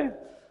Sunday.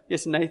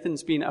 Yes,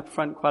 Nathan's been up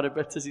front quite a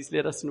bit as he's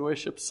led us in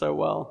worship so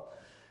well.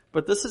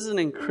 But this is an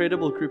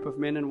incredible group of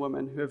men and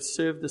women who have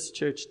served this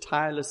church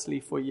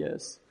tirelessly for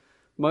years.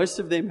 Most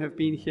of them have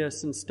been here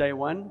since day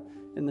one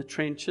in the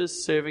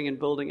trenches, serving and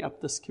building up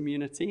this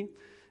community.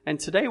 And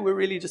today we're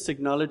really just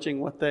acknowledging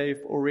what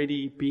they've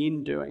already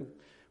been doing.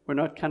 We're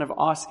not kind of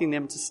asking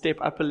them to step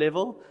up a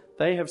level.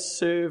 They have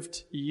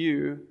served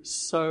you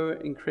so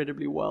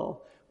incredibly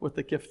well with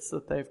the gifts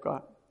that they've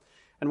got.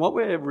 And what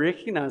we're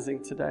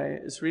recognizing today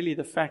is really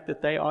the fact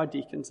that they are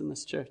deacons in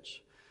this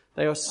church.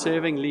 They are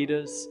serving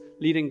leaders,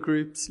 leading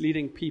groups,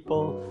 leading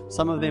people,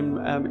 some of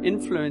them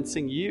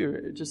influencing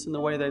you just in the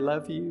way they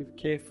love you,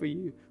 care for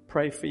you,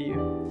 pray for you.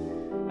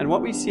 And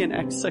what we see in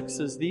Acts 6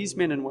 is these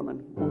men and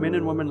women, or men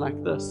and women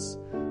like this,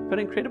 got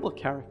incredible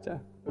character.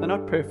 They're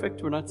not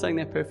perfect. We're not saying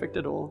they're perfect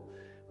at all.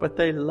 But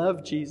they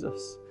love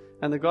Jesus.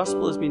 And the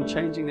gospel has been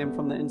changing them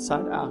from the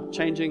inside out,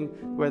 changing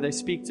where they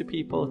speak to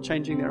people,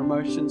 changing their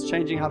emotions,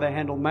 changing how they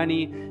handle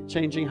money,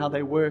 changing how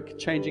they work,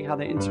 changing how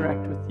they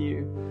interact with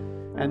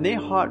you. And their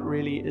heart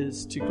really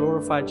is to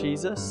glorify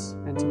Jesus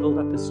and to build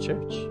up his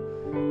church.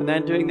 And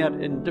they're doing that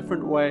in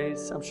different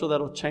ways. I'm sure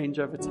that'll change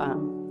over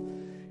time.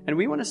 And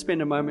we want to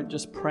spend a moment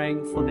just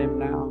praying for them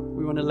now.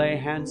 We want to lay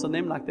hands on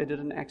them like they did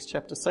in Acts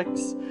chapter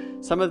 6.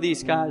 Some of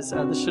these guys,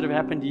 this should have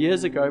happened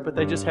years ago, but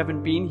they just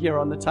haven't been here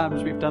on the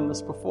times we've done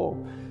this before.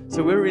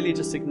 So we're really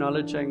just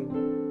acknowledging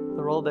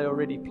the role they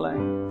already play.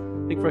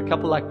 I think for a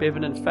couple like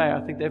Bevan and Faye,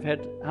 I think they've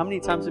had, how many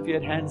times have you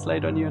had hands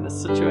laid on you in a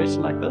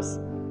situation like this?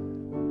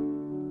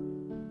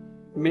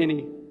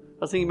 Many.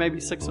 I was thinking maybe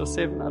 6 or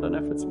 7. I don't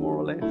know if it's more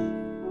or less.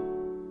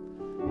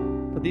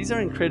 But these are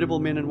incredible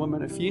men and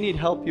women. If you need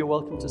help, you're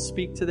welcome to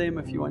speak to them.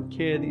 If you want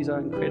care, these are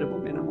incredible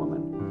men and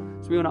women.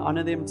 So we want to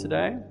honor them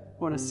today.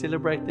 We want to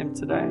celebrate them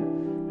today.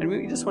 And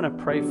we just want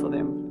to pray for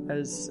them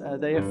as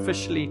they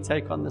officially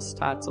take on this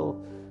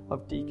title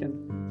of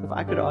deacon. So if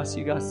I could ask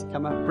you guys to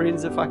come up.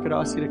 Friends, if I could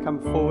ask you to come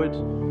forward.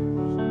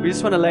 We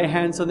just want to lay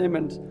hands on them.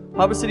 And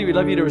Harbour City, we'd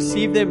love you to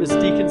receive them as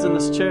deacons in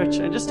this church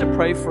and just to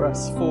pray for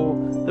us, for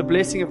the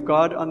blessing of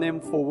God on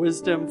them, for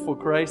wisdom, for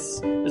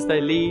grace as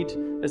they lead,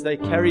 as they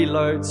carry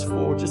loads,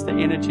 for just the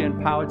energy and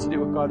power to do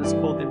what God has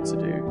called them to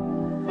do.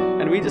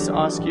 And we just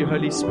ask you,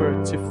 Holy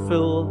Spirit, to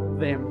fill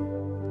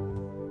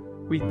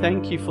them. We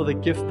thank you for the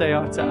gift they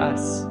are to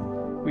us.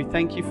 We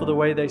thank you for the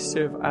way they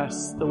serve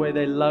us, the way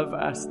they love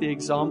us, the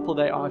example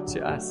they are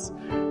to us,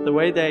 the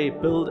way they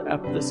build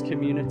up this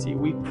community.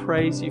 We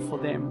praise you for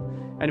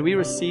them. And we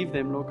receive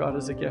them, Lord God,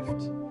 as a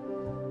gift.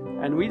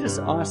 And we just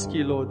ask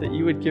you, Lord, that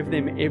you would give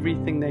them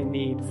everything they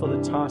need for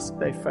the task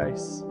they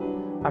face.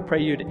 I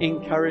pray you'd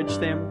encourage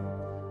them.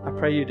 I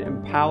pray you'd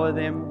empower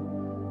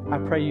them. I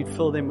pray you'd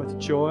fill them with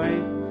joy.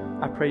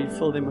 I pray you'd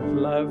fill them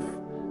with love.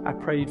 I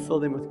pray you'd fill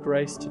them with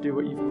grace to do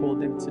what you've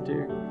called them to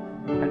do.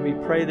 And we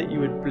pray that you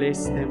would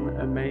bless them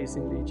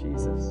amazingly,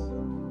 Jesus.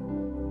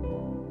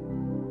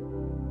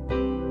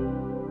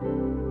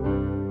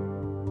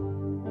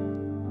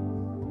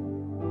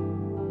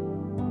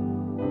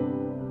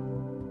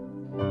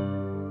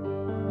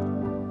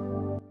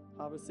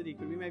 city,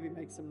 could we maybe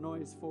make some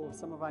noise for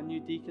some of our new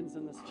deacons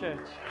in this church?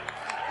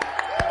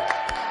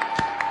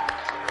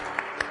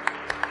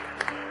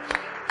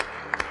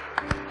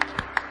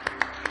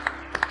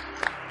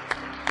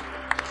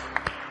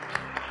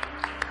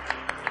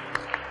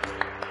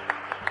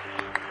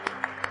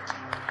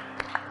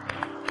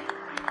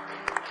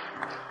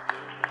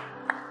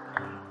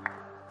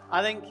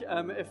 I think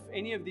if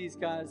any of these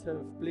guys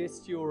have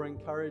blessed you or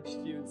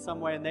encouraged you in some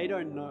way and they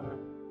don't know,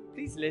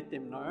 please let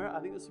them know.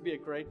 I think this would be a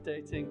great day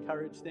to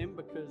encourage them,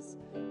 because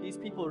these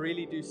people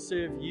really do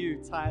serve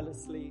you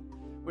tirelessly.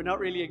 We're not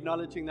really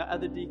acknowledging the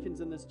other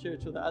deacons in this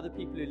church or the other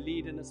people who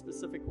lead in a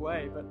specific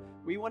way, but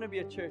we want to be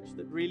a church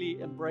that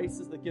really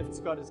embraces the gifts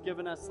God has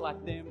given us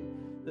like them,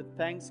 that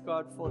thanks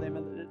God for them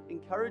and that it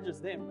encourages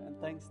them and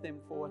thanks them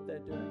for what they're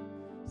doing.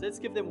 So let's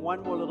give them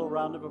one more little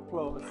round of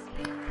applause.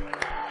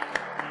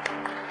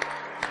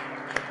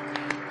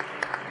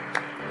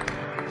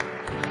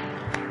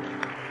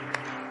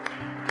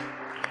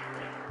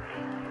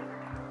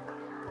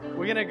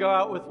 We're going to go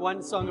out with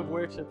one song of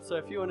worship. So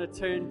if you want to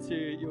turn to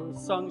your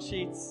song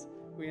sheets,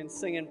 we can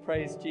sing and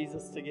praise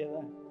Jesus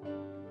together.